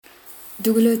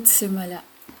Dulot Simula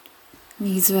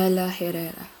ni Zuela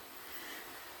Herrera.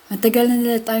 Matagal na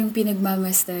nila tayong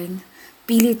pinagmamasdan,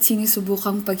 pilit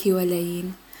sinusubukang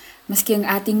paghiwalayin. Maski ang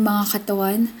ating mga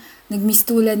katawan,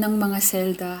 nagmistulan ng mga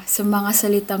selda sa mga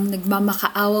salitang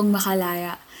nagmamakaawang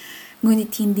makalaya,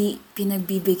 ngunit hindi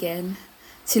pinagbibigyan.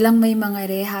 Silang may mga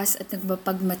rehas at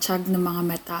nagmapagmatsyag ng mga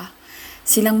mata.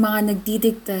 Silang mga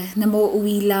nagdidikta na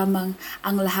mauuwi lamang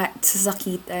ang lahat sa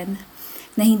sakitan,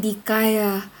 na hindi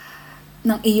kaya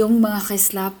ng iyong mga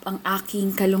kislap ang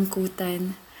aking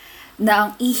kalungkutan, na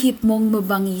ang ihip mong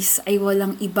mabangis ay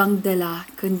walang ibang dala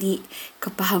kundi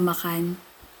kapahamakan.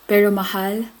 Pero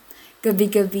mahal,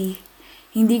 gabi-gabi,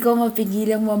 hindi ko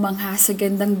mapigilang mamangha sa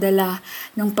gandang dala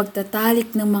ng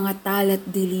pagtatalik ng mga talat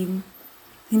dilim.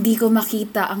 Hindi ko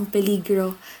makita ang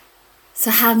peligro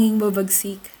sa hanging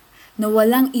mabagsik, na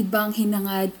walang ibang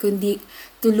hinangad kundi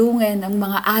tulungan ang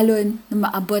mga alon na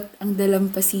maabot ang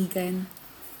dalampasigan.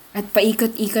 At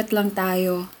paikot-ikot lang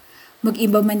tayo,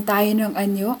 mag-iba man tayo ng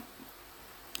anyo,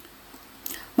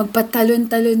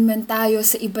 magpatalon-talon man tayo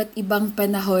sa iba't ibang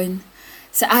panahon.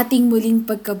 Sa ating muling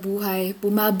pagkabuhay,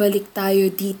 bumabalik tayo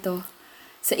dito,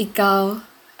 sa ikaw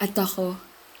at ako.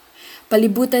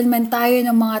 Palibutan man tayo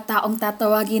ng mga taong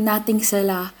tatawagin nating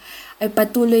sala, ay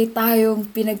patuloy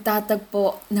tayong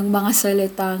pinagtatagpo ng mga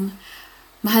salitang,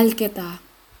 mahal kita.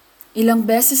 Ilang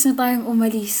beses na tayong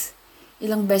umalis,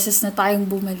 ilang beses na tayong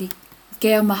bumalik.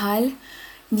 Kaya mahal,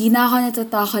 hindi na ako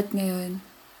natatakot ngayon.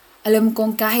 Alam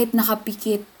kong kahit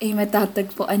nakapikit ay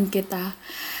matatagpuan kita.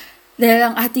 Dahil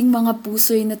ang ating mga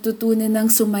puso'y natutunan ng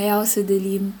sumayaw sa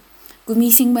dilim.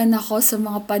 Gumising man ako sa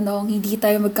mga panahong hindi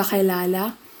tayo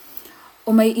magkakilala, o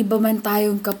may iba man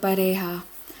tayong kapareha.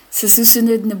 Sa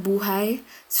susunod na buhay,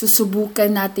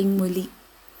 susubukan nating muli.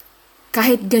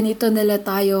 Kahit ganito nila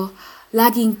tayo,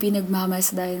 laging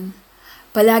pinagmamasdan.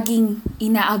 Palaging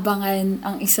inaabangan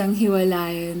ang isang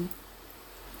hiwalayan.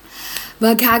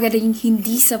 Baghagaring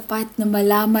hindi sapat na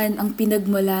malaman ang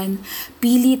pinagmulan,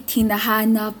 pilit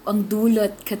hinahanap ang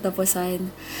dulot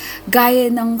katapusan. Gaya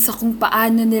ng sa kung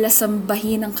paano nila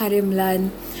sambahin ang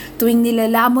karimlan, tuwing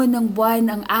nilalamon ng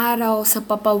buwan ang araw sa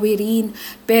papawirin,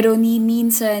 pero ni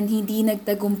minsan hindi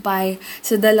nagtagumpay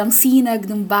sa dalang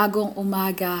sinag ng bagong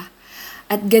umaga.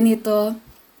 At ganito,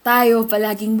 tayo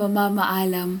palaging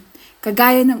mamamaalam.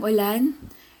 Kagaya ng ulan,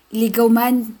 iligaw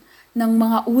man ng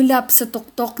mga ulap sa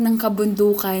tuktok ng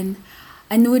kabundukan,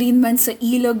 anurin man sa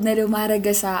ilog na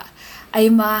lumaragasa, ay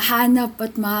mahahanap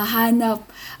at mahahanap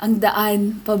ang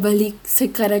daan pabalik sa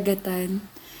karagatan.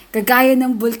 Kagaya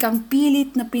ng bulkang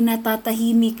pilit na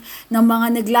pinatatahimik ng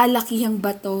mga naglalakihang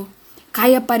bato,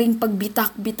 kaya pa ring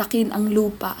pagbitak-bitakin ang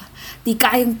lupa, di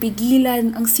kayang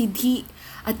pigilan ang sidhi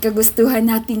at kagustuhan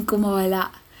nating kumawala.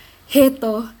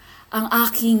 Heto, ang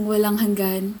aking walang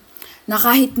hanggan, na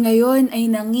kahit ngayon ay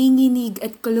nanginginig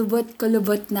at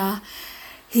kulubot-kulubot na,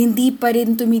 hindi pa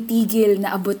rin tumitigil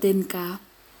na abutin ka.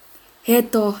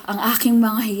 Heto ang aking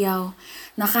mga hiyaw,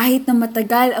 na kahit na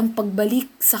matagal ang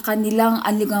pagbalik sa kanilang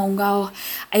alingaungaw,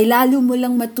 ay lalo mo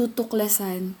lang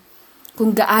matutuklasan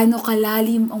kung gaano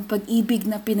kalalim ang pag-ibig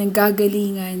na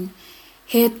pinanggagalingan.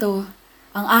 Heto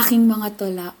ang aking mga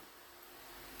tula.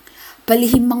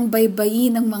 Palihim mang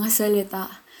baybayin ang mga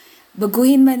salita,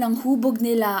 baguhin man ang hubog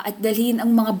nila at dalhin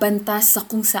ang mga bantas sa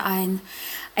kung saan,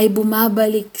 ay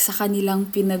bumabalik sa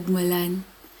kanilang pinagmulan.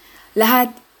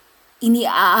 Lahat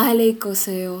iniaalay ko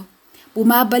sa iyo.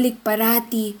 Bumabalik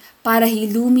parati para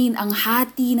hilumin ang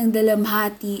hati ng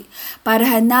dalamhati, para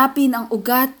hanapin ang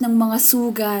ugat ng mga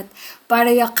sugat, para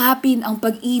yakapin ang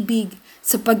pag-ibig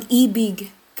sa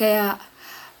pag-ibig. Kaya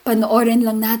panoorin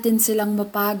lang natin silang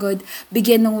mapagod,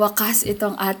 bigyan ng wakas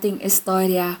itong ating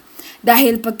istorya.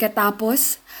 Dahil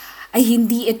pagkatapos ay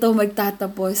hindi ito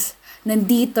magtatapos.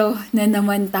 Nandito na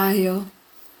naman tayo.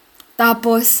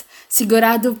 Tapos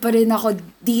sigurado pa rin ako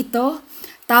dito.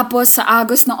 Tapos sa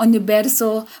agos ng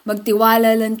universo,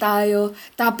 magtiwala lang tayo.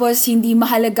 Tapos hindi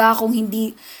mahalaga kung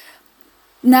hindi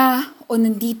na o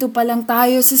nandito pa lang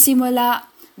tayo sa simula,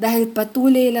 dahil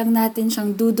patuloy lang natin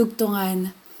siyang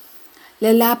dudugtungan.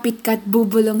 Lalapit ka at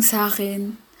bubulong sa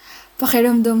akin.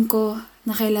 Pakiramdam ko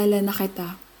nakilala na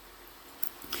kita.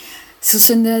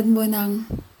 Susunod mo ng,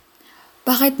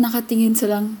 bakit nakatingin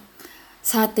silang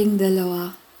sa ating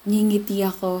dalawa? Ngingiti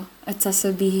ako at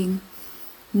sasabihin,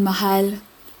 mahal,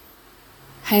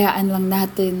 hayaan lang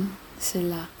natin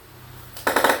sila.